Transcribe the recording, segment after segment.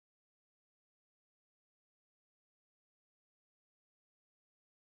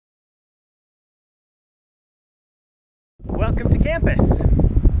Welcome to campus.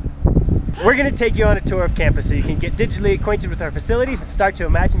 We're going to take you on a tour of campus so you can get digitally acquainted with our facilities and start to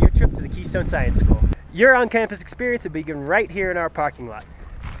imagine your trip to the Keystone Science School. Your on-campus experience will begin right here in our parking lot.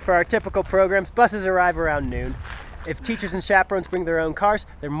 For our typical programs, buses arrive around noon. If teachers and chaperones bring their own cars,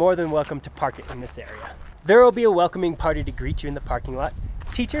 they're more than welcome to park it in this area. There will be a welcoming party to greet you in the parking lot.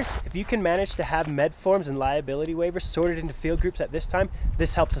 Teachers, if you can manage to have med forms and liability waivers sorted into field groups at this time,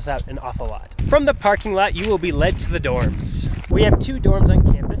 this helps us out an awful lot. From the parking lot, you will be led to the dorms. We have 2 dorms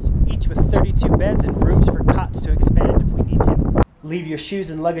on campus, each with 32 beds and rooms for cots to expand if we need to. Leave your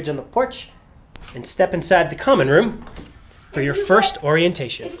shoes and luggage on the porch and step inside the common room for your first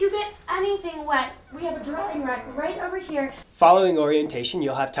orientation. If you get anything wet, we have a drying rack right over here. Following orientation,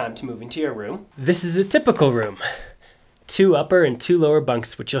 you'll have time to move into your room. This is a typical room. 2 upper and 2 lower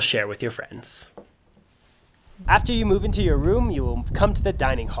bunks which you'll share with your friends. After you move into your room, you will come to the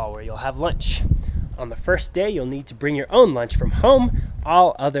dining hall where you'll have lunch. On the first day, you'll need to bring your own lunch from home.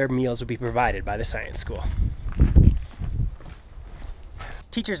 All other meals will be provided by the science school.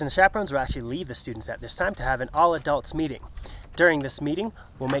 Teachers and chaperones will actually leave the students at this time to have an all-adults meeting. During this meeting,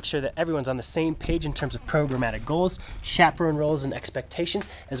 we'll make sure that everyone's on the same page in terms of programmatic goals, chaperone roles and expectations,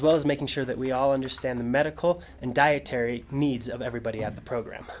 as well as making sure that we all understand the medical and dietary needs of everybody at the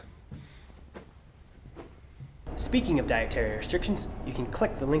program. Speaking of dietary restrictions, you can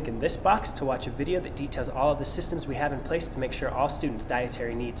click the link in this box to watch a video that details all of the systems we have in place to make sure all students'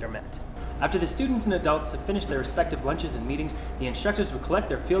 dietary needs are met. After the students and adults have finished their respective lunches and meetings, the instructors will collect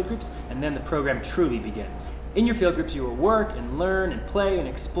their field groups, and then the program truly begins. In your field groups, you will work and learn and play and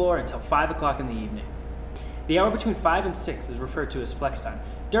explore until 5 o'clock in the evening. The hour between 5 and 6 is referred to as flex time.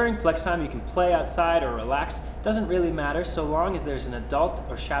 During flex time, you can play outside or relax. Doesn't really matter so long as there's an adult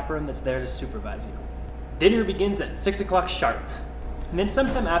or chaperone that's there to supervise you. Dinner begins at 6 o'clock sharp. And then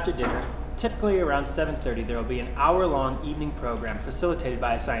sometime after dinner, typically around 7:30, there will be an hour-long evening program facilitated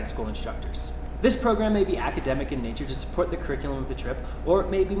by science school instructors. This program may be academic in nature to support the curriculum of the trip, or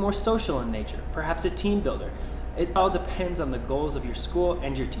it may be more social in nature, perhaps a team builder. It all depends on the goals of your school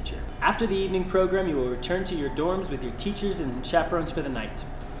and your teacher. After the evening program, you will return to your dorms with your teachers and chaperones for the night.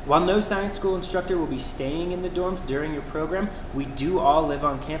 While no science school instructor will be staying in the dorms during your program, we do all live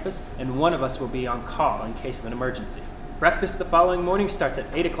on campus, and one of us will be on call in case of an emergency. Breakfast the following morning starts at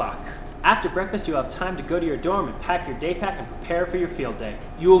 8 o'clock. After breakfast, you'll have time to go to your dorm and pack your day pack and prepare for your field day.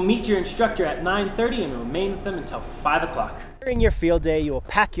 You will meet your instructor at 9:30 and remain with them until 5 o'clock. During your field day, you will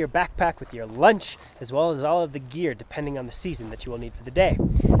pack your backpack with your lunch, as well as all of the gear depending on the season that you will need for the day.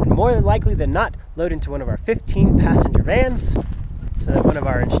 And more likely than not, load into one of our 15-passenger vans so that one of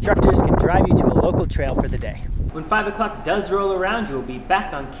our instructors can drive you to a local trail for the day. When 5 o'clock does roll around, you will be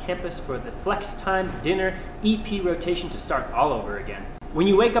back on campus for the flex time, dinner, EP rotation to start all over again. When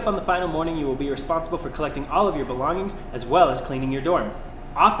you wake up on the final morning, you will be responsible for collecting all of your belongings as well as cleaning your dorm.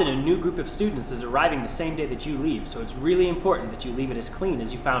 Often a new group of students is arriving the same day that you leave, so it's really important that you leave it as clean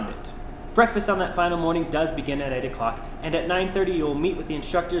as you found it. Breakfast on that final morning does begin at 8 o'clock, and at 9:30 you will meet with the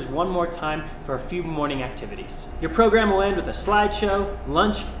instructors one more time for a few morning activities. Your program will end with a slideshow,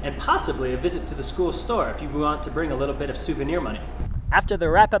 lunch, and possibly a visit to the school store if you want to bring a little bit of souvenir money. After the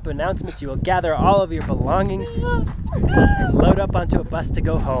wrap-up announcements, you will gather all of your belongings and load up onto a bus to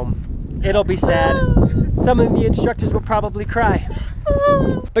go home. It'll be sad. Some of the instructors will probably cry.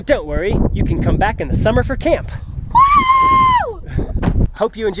 But don't worry, you can come back in the summer for camp.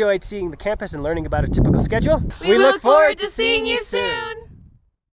 Hope you enjoyed seeing the campus and learning about a typical schedule. We look forward to seeing you soon.